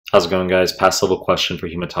How's it going, guys? Past level question for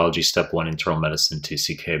Hematology Step 1 Internal Medicine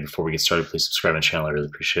 2CK. Before we get started, please subscribe to my channel. I really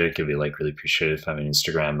appreciate it. Give me a like, really appreciate it. Find me on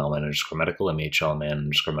Instagram, mehlman_medical,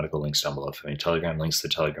 mehlman_medical. Links down below. Find me on Telegram. Links to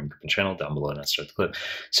the Telegram group and channel down below. And let's start the clip.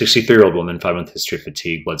 63-year-old woman, 5-month history of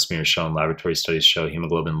fatigue. Blood smears shown. Laboratory studies show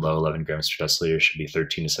hemoglobin low, 11 grams per deciliter. Should be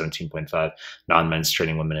 13 to 17.5.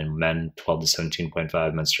 Non-menstruating women and men, 12 to 17.5.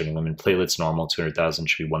 Menstruating women, platelets normal, 200,000.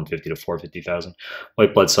 Should be 150 to 450,000.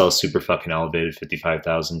 White blood cells super fucking elevated,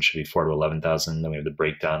 55,000. Should be 4 to 11,000. Then we have the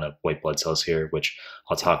breakdown of white blood cells here, which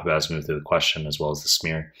I'll talk about as we move through the question, as well as the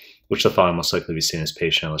smear. Which the following most likely be seen in this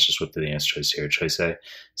patient? Let's just whip through the answer choice here. Choice A,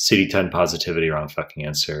 CD10 positivity, wrong fucking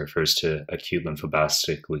answer. Refers to acute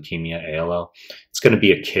lymphoblastic leukemia, ALL. It's going to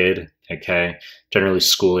be a kid, okay? Generally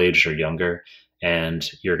school age or younger. And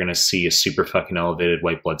you're going to see a super fucking elevated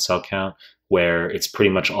white blood cell count where it's pretty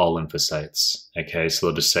much all lymphocytes, okay? So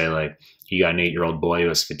they'll just say, like, you got an 8-year-old boy who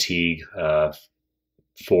has fatigue,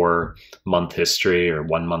 4-month history or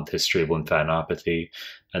 1-month history of lymphadenopathy.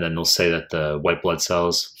 And then they'll say that the white blood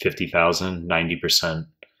cells, 50,000, 90%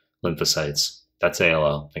 lymphocytes. That's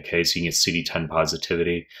ALL. Okay, so you can get CD10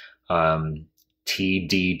 positivity,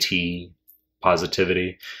 TDT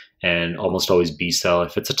positivity, and almost always B cell.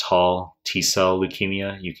 If it's a tall T cell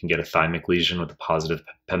leukemia, you can get a thymic lesion with a positive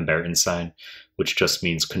Pemberton sign, which just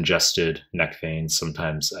means congested neck veins,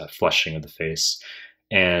 sometimes flushing of the face.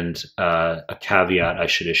 And a caveat I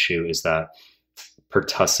should issue is that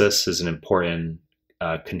pertussis is an important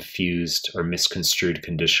confused or misconstrued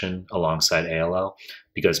condition alongside ALL,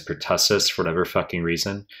 because pertussis, for whatever fucking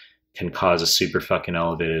reason, can cause a super fucking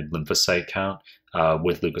elevated lymphocyte count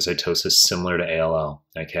with leukocytosis similar to ALL.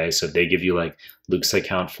 Okay, so if they give you like leukocyte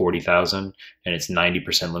count 40,000 and it's 90%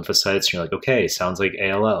 lymphocytes, you're like, okay, sounds like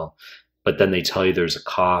ALL. But then they tell you there's a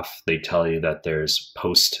cough. They tell you that there's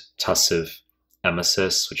post-tussive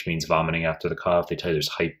emesis, which means vomiting after the cough. They tell you there's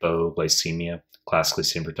hypoglycemia, classically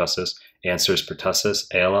seen pertussis. Answer is pertussis,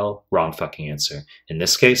 ALL, wrong fucking answer. In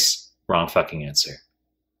this case, wrong fucking answer.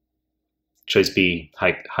 Choice B,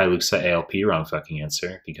 high leukocyte ALP, wrong fucking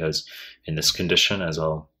answer, because in this condition, as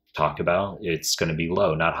I'll talk about, it's going to be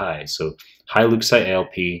low, not high. So high leukocyte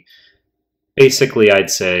ALP, basically I'd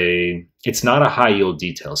say it's not a high yield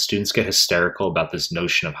detail. Students get hysterical about this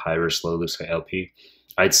notion of high versus low leukocyte ALP.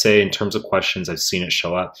 I'd say in terms of questions, I've seen it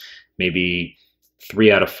show up, maybe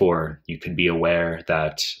 3 out of 4, you could be aware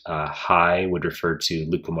that high would refer to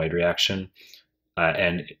leukemoid reaction,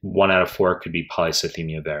 and 1 out of 4 could be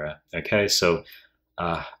polycythemia vera. Okay, so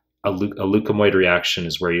a leukemoid reaction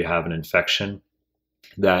is where you have an infection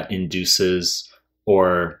that induces,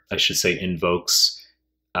 or I should say invokes,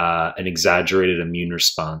 an exaggerated immune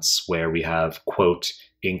response where we have, quote,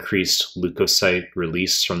 increased leukocyte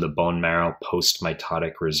release from the bone marrow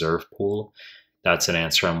post-mitotic reserve pool. That's an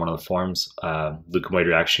answer on one of the forms. Leukemoid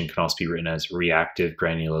reaction can also be written as reactive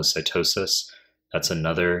granulocytosis. That's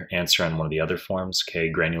another answer on one of the other forms.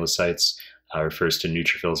 Okay, granulocytes refers to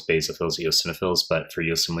neutrophils, basophils, eosinophils, but for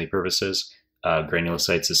USMLE purposes,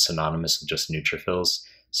 granulocytes is synonymous with just neutrophils.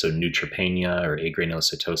 So neutropenia or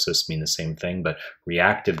agranulocytosis mean the same thing, but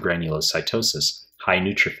reactive granulocytosis, high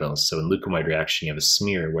neutrophils. So in leukemoid reaction, you have a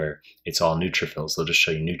smear where it's all neutrophils. They'll just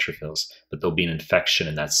show you neutrophils, but there'll be an infection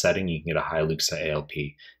in that setting. You can get a high leukocyte ALP.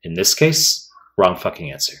 In this case, wrong fucking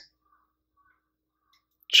answer.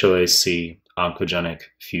 Choice C, oncogenic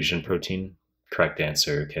fusion protein, correct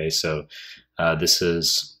answer. Okay, so this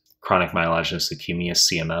is chronic myelogenous leukemia,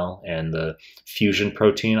 CML, and the fusion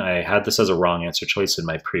protein, I had this as a wrong answer choice in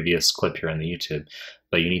my previous clip here on the YouTube,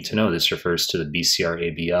 but you need to know this refers to the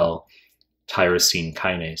BCR-ABL tyrosine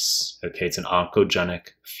kinase. Okay, it's an oncogenic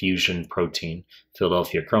fusion protein,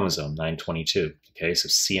 Philadelphia chromosome 922. Okay, so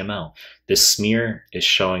CML. This smear is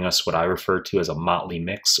showing us what I refer to as a motley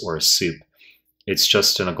mix or a soup. It's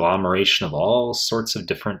just an agglomeration of all sorts of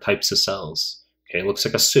different types of cells. Okay, it looks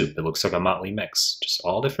like a soup. It looks like a motley mix, just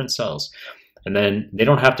all different cells. And then they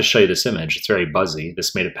don't have to show you this image. It's very buzzy.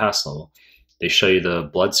 This made it pass level. They show you the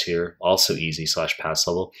bloods here, also easy / pass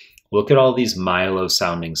level. Look at all these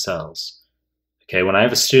myelo-sounding cells. Okay, when I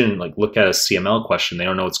have a student like look at a CML question, they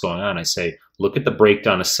don't know what's going on. I say, look at the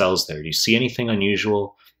breakdown of cells there. Do you see anything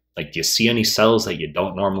unusual? Like, do you see any cells that you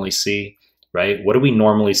don't normally see? Right? What do we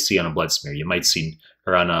normally see on a blood smear? You might see,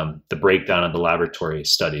 or on the breakdown of the laboratory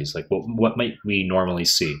studies, like what might we normally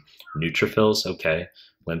see? Neutrophils, okay.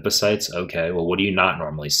 Lymphocytes, okay. Well, what do you not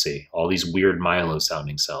normally see? All these weird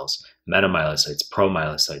myelo-sounding cells, metamyelocytes,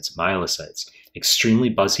 promyelocytes, myelocytes. Extremely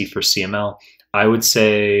buzzy for CML. I would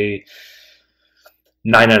say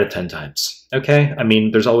 9 out of 10 times. Okay, I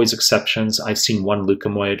mean, there's always exceptions. I've seen one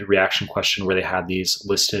leukemoid reaction question where they had these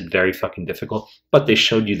listed, very fucking difficult, but they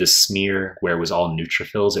showed you the smear where it was all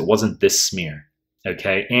neutrophils. It wasn't this smear.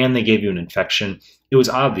 Okay, and they gave you an infection. It was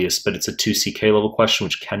obvious, but it's a 2CK level question,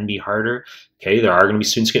 which can be harder. Okay, there are going to be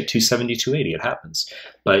students who get 270, 280. It happens,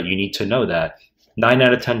 but you need to know that 9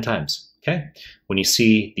 out of 10 times. Okay, when you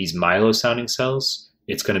see these myelo-sounding cells,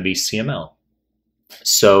 it's going to be CML.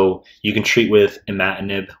 So you can treat with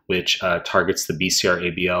imatinib, which targets the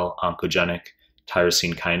BCR-ABL oncogenic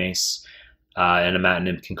tyrosine kinase, and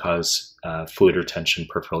imatinib can cause fluid retention,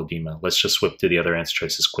 peripheral edema. Let's just whip through the other answer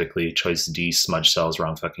choices quickly. Choice D, smudge cells,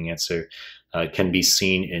 wrong fucking answer. Can be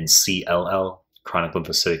seen in CLL, chronic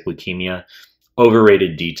lymphocytic leukemia.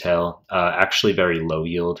 Overrated detail, actually very low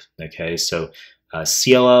yield. Okay, so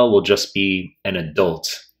CLL will just be an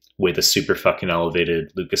adult with a super fucking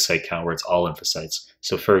elevated leukocyte count where it's all lymphocytes.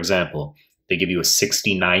 So for example, they give you a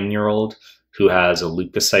 69-year-old who has a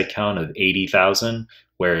leukocyte count of 80,000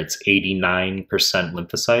 where it's 89%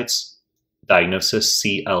 lymphocytes, diagnosis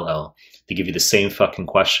CLL. They give you the same fucking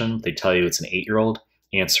question. They tell you it's an 8-year-old,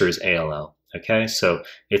 answer is ALL. Okay, so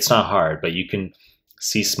it's not hard, but you can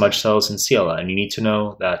see smudge cells in CLL, and you need to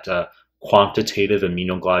know that quantitative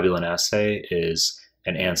immunoglobulin assay is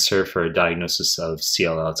an answer for a diagnosis of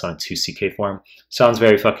CLL. It's on a 2CK form. Sounds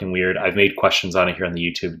very fucking weird. I've made questions on it here on the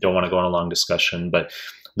YouTube. Don't want to go on a long discussion, but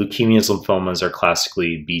leukemias, lymphomas are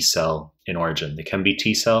classically B cell in origin. They can be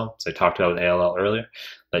T cell, as I talked about with ALL earlier,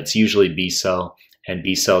 but it's usually B cell, and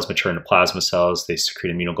B cells mature into plasma cells. They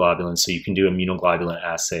secrete immunoglobulins, so you can do immunoglobulin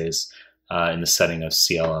assays in the setting of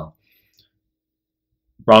CLL.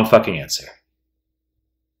 Wrong fucking answer.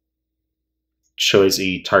 Choice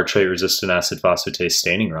E, tartrate-resistant acid phosphatase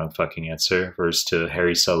staining, wrong fucking answer, versus to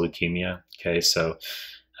hairy cell leukemia. Okay, so,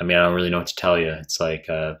 I mean, I don't really know what to tell you. It's like,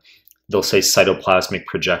 they'll say cytoplasmic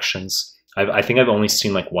projections. I think I've only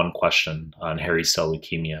seen like one question on hairy cell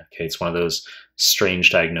leukemia. Okay, it's one of those strange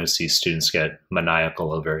diagnoses students get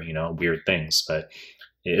maniacal over, you know, weird things, but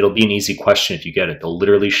it'll be an easy question if you get it. They'll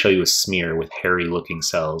literally show you a smear with hairy-looking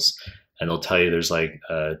cells, and they'll tell you there's like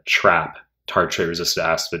a trap,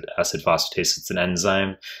 tartrate-resistant acid phosphatase. It's an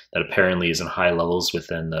enzyme that apparently is in high levels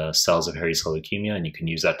within the cells of hairy cell leukemia, and you can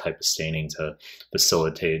use that type of staining to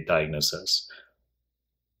facilitate diagnosis.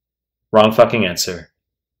 Wrong fucking answer.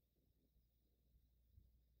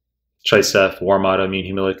 Choice F, warm autoimmune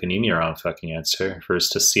hemolytic anemia, wrong fucking answer, refers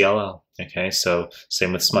to CLL. Okay, so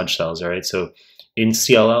same with smudge cells, all right? So in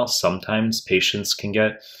CLL, sometimes patients can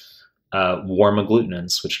get warm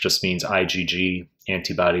agglutinins, which just means IgG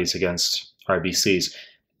antibodies against RBCs.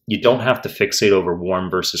 You don't have to fixate over warm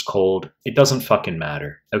versus cold. It doesn't fucking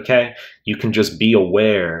matter, okay? You can just be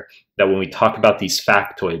aware that when we talk about these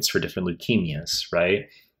factoids for different leukemias, right?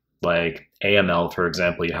 Like AML, for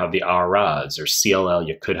example, you have the RODs, or CLL,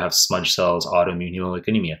 you could have smudge cells, autoimmune hemolytic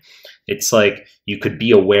anemia. It's like you could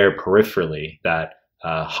be aware peripherally that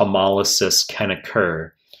hemolysis can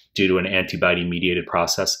occur due to an antibody-mediated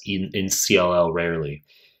process in CLL rarely.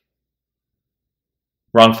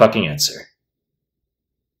 Wrong fucking answer.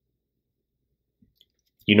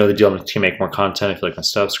 You know the deal. To make more content, if you like my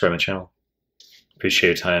stuff, subscribe my channel. Appreciate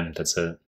your time. That's it.